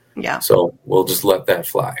 Yeah. So we'll just let that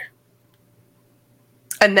fly.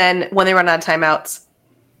 And then when they run out of timeouts?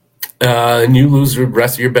 And you lose the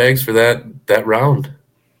rest of your bags for that round.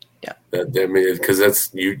 Yeah. Because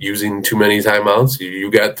that's you using too many timeouts.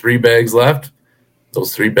 You got 3 bags left.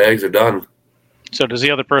 Those 3 bags are done. So does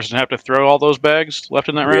the other person have to throw all those bags left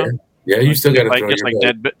in that round? Yeah, you still got to throw just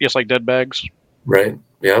your bag. just like dead bags. Right.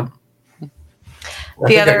 Yeah.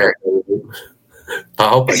 I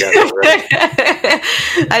hope I got it right.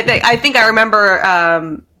 I think I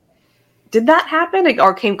remember. Did that happen?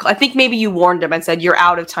 Or I think maybe you warned him and said you're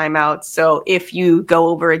out of timeouts. So if you go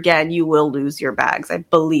over again, you will lose your bags. I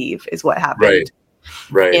believe is what happened.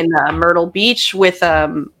 Right. In Myrtle Beach with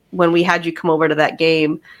when we had you come over to that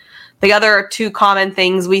game. The other 2 common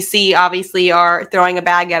things we see, obviously, are throwing a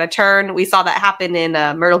bag at a turn. We saw that happen in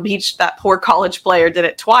Myrtle Beach. That poor college player did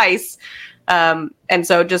it twice. And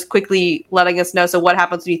so just quickly letting us know, so what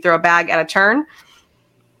happens when you throw a bag at a turn?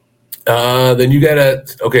 Then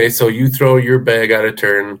you so you throw your bag at a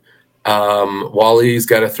turn. Wally's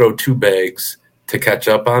got to throw 2 bags to catch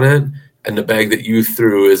up on it. And the bag that you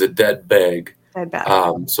threw is a dead bag. Dead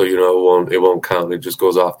bag. So, it won't count. It just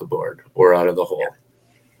goes off the board or out of the hole. Yeah.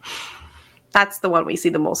 That's the one we see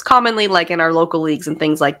the most commonly, like in our local leagues and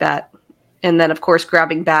things like that. And then, of course,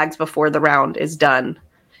 grabbing bags before the round is done.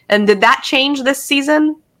 And did that change this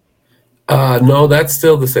season? No, that's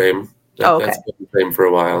still the same. Okay. That's been the same for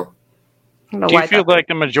a while. Do you feel like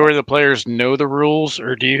the majority of the players know the rules,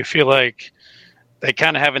 or do you feel like they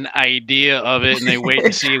kind of have an idea of it and they wait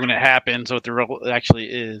to see when it happens what the rule actually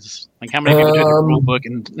is? Like how many people do the rule book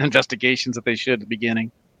and investigations that they should at the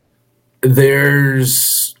beginning?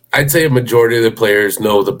 I'd say a majority of the players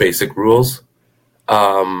know the basic rules.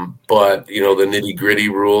 But, the nitty-gritty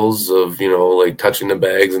rules of, like touching the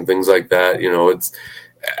bags and things like that,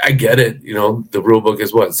 I get it. The rule book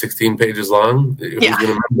is 16 pages long? Who's going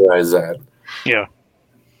to memorize that? Yeah.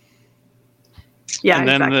 Yeah, and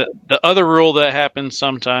then exactly. the other rule that happens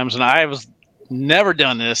sometimes, and I was never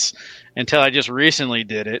done this until I just recently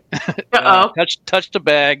did it. Touched a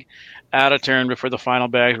bag out of turn before the final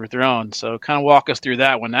bags were thrown. So kind of walk us through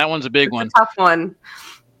that one. That one's a big one. Tough one.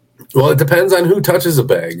 Well, it depends on who touches a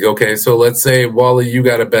bag. Okay, so let's say, Wally, you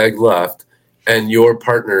got a bag left, and your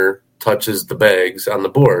partner touches the bags on the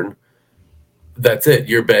board. That's it.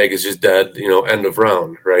 Your bag is just dead, end of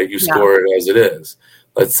round, right? You score it as it is.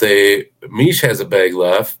 Let's say Meesh has a bag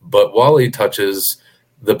left, but Wally touches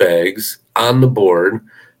the bags on the board.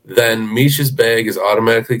 Then Meesh's bag is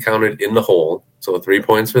automatically counted in the hole, so 3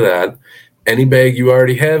 points for that. any bag you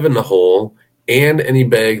already have in the hole and any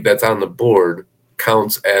bag that's on the board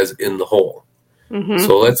counts as in the hole. Mm-hmm.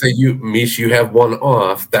 So let's say Meesh, you have one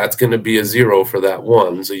off. That's going to be a 0 for that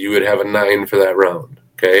one. So you would have a 9 for that round.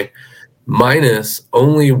 Okay. Minus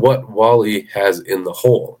only what Wally has in the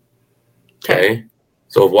hole. Okay.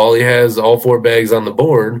 So if Wally has all 4 bags on the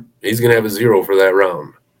board, he's going to have a 0 for that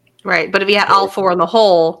round. Right. But if he had all 4 in the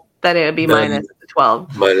hole, then it would be minus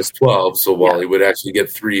 12. Minus 12. So Wally would actually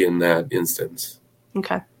get 3 in that instance.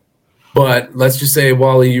 Okay. But let's just say,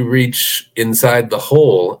 Wally, you reach inside the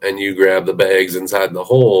hole and you grab the bags inside the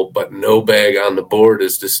hole, but no bag on the board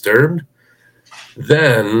is disturbed.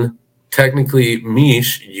 Then technically,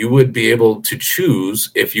 Meesh, you would be able to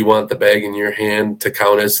choose if you want the bag in your hand to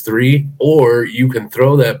count as 3, or you can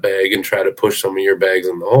throw that bag and try to push some of your bags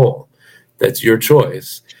in the hole. That's your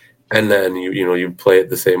choice. And then you play it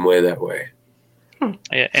the same way that way.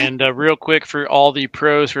 Yeah, and real quick for all the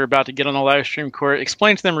pros who are about to get on the live stream court,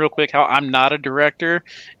 explain to them real quick how I'm not a director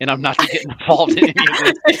and I'm not getting involved in any of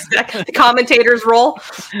this. Exactly. The commentator's role.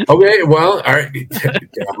 Okay, well, all right.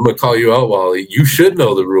 I'm going to call you out, Wally. You should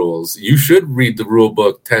know the rules. You should read the rule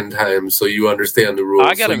book 10 times so you understand the rules.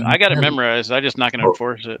 I got it memorized. I'm just not going to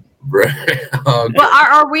enforce it. Right. Okay. But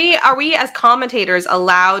are we as commentators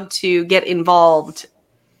allowed to get involved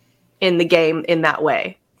in the game in that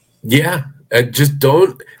way? Yeah. Just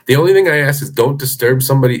don't. The only thing I ask is don't disturb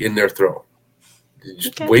somebody in their throw.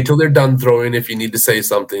 Just wait till they're done throwing if you need to say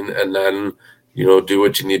something, and then do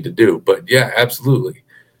what you need to do. But yeah, absolutely,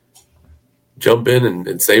 jump in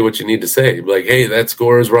and say what you need to say. Like, hey, that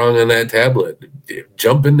score is wrong on that tablet.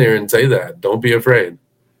 Jump in there and say that. Don't be afraid.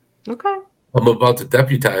 Okay. I'm about to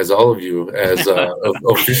deputize all of you as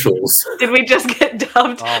officials. Did we just get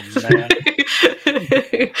dubbed? Oh man.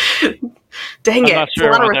 Dang it. I'm not sure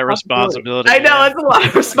about that responsibility. I know, it's a lot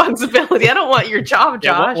of responsibility. I don't want your job,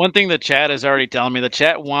 Josh. Yeah, one thing the chat is already telling me, the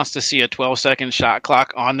chat wants to see a 12-second shot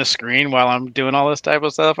clock on the screen while I'm doing all this type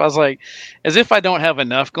of stuff. I was like, as if I don't have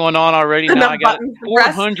enough going on already. Now I got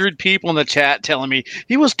 400 people in the chat telling me,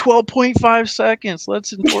 he was 12.5 seconds.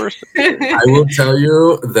 Let's enforce it. I will tell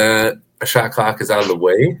you that a shot clock is on the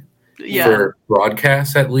way for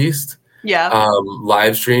broadcasts at least. Yeah.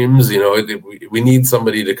 Live streams, we need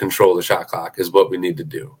somebody to control the shot clock is what we need to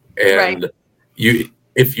do. And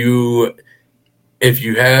if you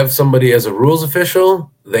have somebody as a rules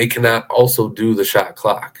official, they cannot also do the shot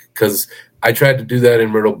clock. Because I tried to do that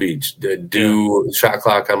in Myrtle Beach, do shot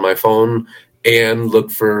clock on my phone and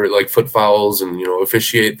look for like foot fouls and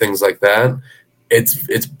officiate things like that. It's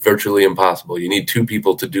virtually impossible. You need 2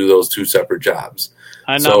 people to do those 2 separate jobs.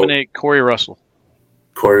 I nominate Corey Russell.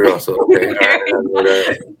 Corey Russell. Okay.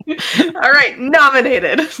 All right,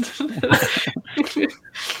 nominated.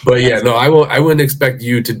 But yeah, no, I wouldn't expect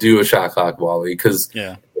you to do a shot clock, Wally, because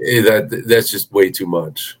that's just way too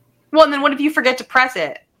much. Well, and then what if you forget to press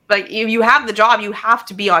it? Like, if you have the job, you have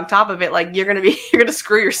to be on top of it. Like, you're gonna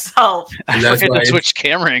screw yourself. I forget to switch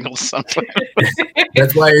camera angles sometimes.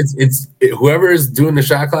 That's why it's whoever is doing the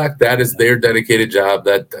shot clock, that is their dedicated job.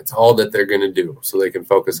 That's all that they're gonna do, so they can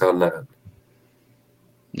focus on that.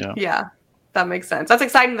 Yeah, that makes sense. That's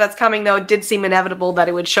exciting that's coming, though. It did seem inevitable that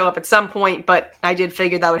it would show up at some point, but I did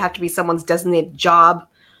figure that would have to be someone's designated job,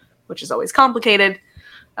 which is always complicated.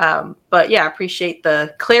 But yeah, I appreciate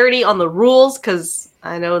the clarity on the rules, because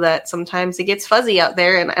I know that sometimes it gets fuzzy out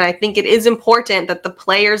there, and I think it is important that the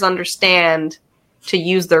players understand to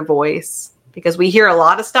use their voice, because we hear a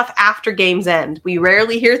lot of stuff after games end. We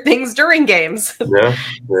rarely hear things during games.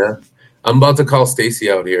 Yeah. I'm about to call Stacy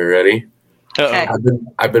out here. Ready? Okay.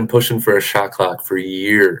 I've been pushing for a shot clock for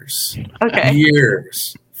years. Okay.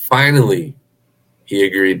 Years. Finally, he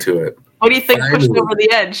agreed to it. What do you think pushed over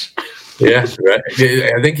the edge? Yeah, right.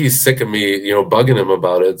 I think he's sick of me, bugging him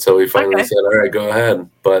about it. So he finally said, all right, go ahead.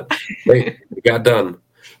 But wait, it got done.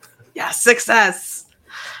 Yeah, success.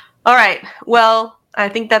 All right. Well, I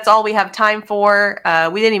think that's all we have time for.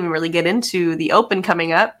 We didn't even really get into the Open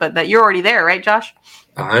coming up, but that you're already there, right, Josh?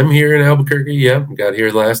 I'm here in Albuquerque. Yeah, got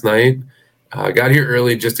here last night. Got here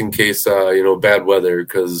early just in case, bad weather,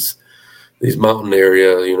 because these mountain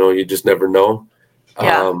area, you just never know.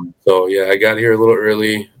 Yeah. So, yeah, I got here a little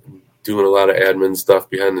early, doing a lot of admin stuff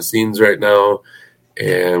behind the scenes right now,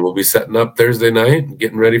 and we'll be setting up Thursday night and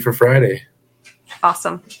getting ready for Friday.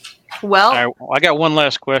 Awesome. Well, right, I got one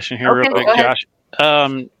last question here real quick, Josh.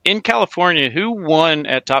 In California, who won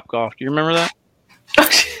at Topgolf? Do you remember that?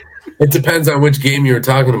 It depends on which game you were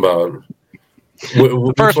talking about.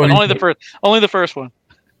 The first one, only the first one.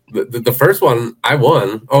 The first one, I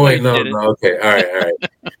won. Oh wait, no, okay, all right.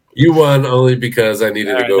 You won only because I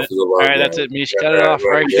needed to go for the long. All right, that's it, Meesh. Cut it off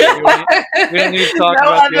right here. We don't need to talk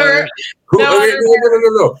about the other.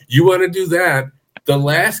 No. You want to do that? The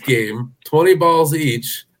last game, 20 balls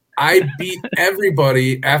each. I beat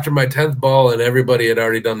everybody after my 10th ball, and everybody had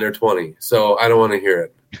already done their 20. So I don't want to hear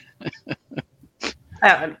it.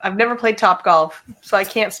 I've never played Topgolf, so I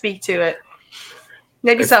can't speak to it.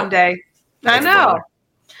 Maybe someday. I know.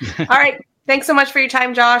 All right. Thanks so much for your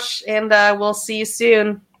time, Josh, and we'll see you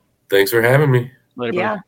soon. Thanks for having me. Later, yeah. buddy.